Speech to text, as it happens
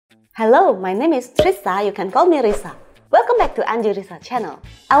Hello, my name is Trisa, you can call me Risa. Welcome back to Anju Risa channel.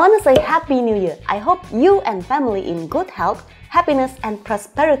 I want to say Happy New Year. I hope you and family in good health, happiness and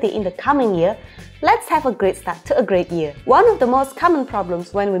prosperity in the coming year. Let's have a great start to a great year. One of the most common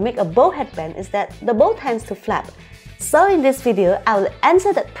problems when we make a bow headband is that the bow tends to flap. So in this video, I will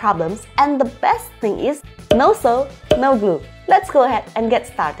answer that problems, and the best thing is no sew, no glue. Let's go ahead and get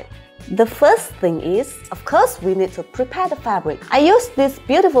started. The first thing is, of course, we need to prepare the fabric. I use this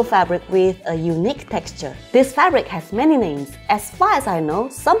beautiful fabric with a unique texture. This fabric has many names. As far as I know,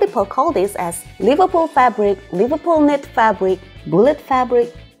 some people call this as Liverpool fabric, Liverpool knit fabric, bullet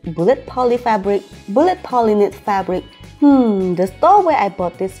fabric, bullet poly fabric, bullet poly knit fabric. The store where I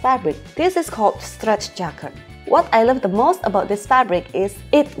bought this fabric, this is called stretch jacquard. What I love the most about this fabric is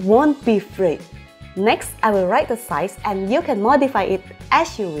it won't be frayed. Next, I will write the size and you can modify it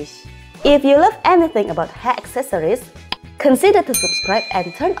as you wish. If you love anything about hair accessories, consider to subscribe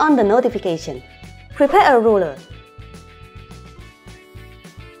and turn on the notification. Prepare a ruler.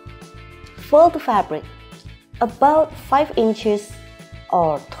 Fold the fabric about 5 inches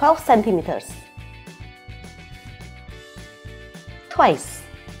or 12 centimeters. Twice.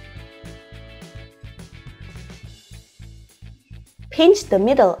 Pinch the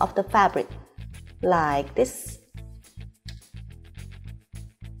middle of the fabric like this.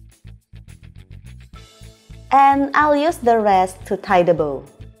 And I'll use the rest to tie the bow.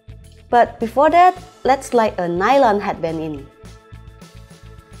 But before that, let's slide a nylon headband in.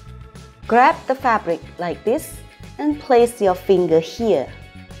 Grab the fabric like this and place your finger here.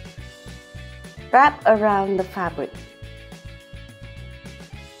 Wrap around the fabric.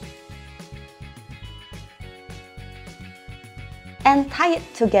 And tie it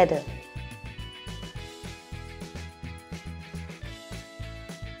together.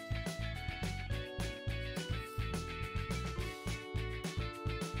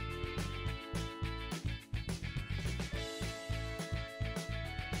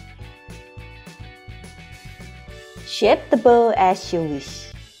 Shape the bow as you wish.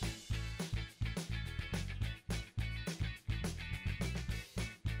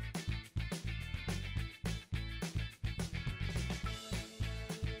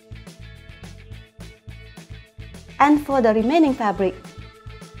 And for the remaining fabric,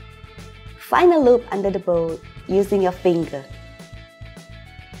 find a loop under the bow using your finger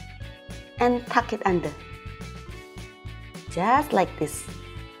and tuck it under, just like this.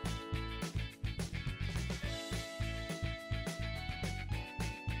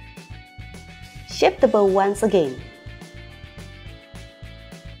 Shape the bow once again.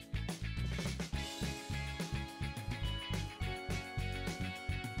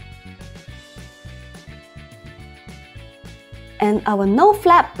 And our no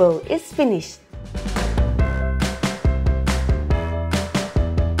flap bow is finished.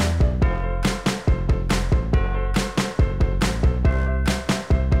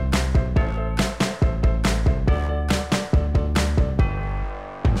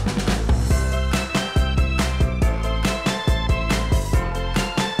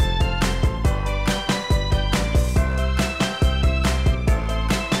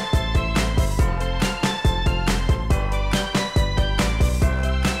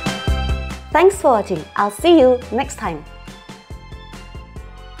 Thanks for watching. I'll see you next time.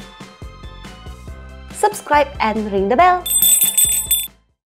 Subscribe and ring the bell.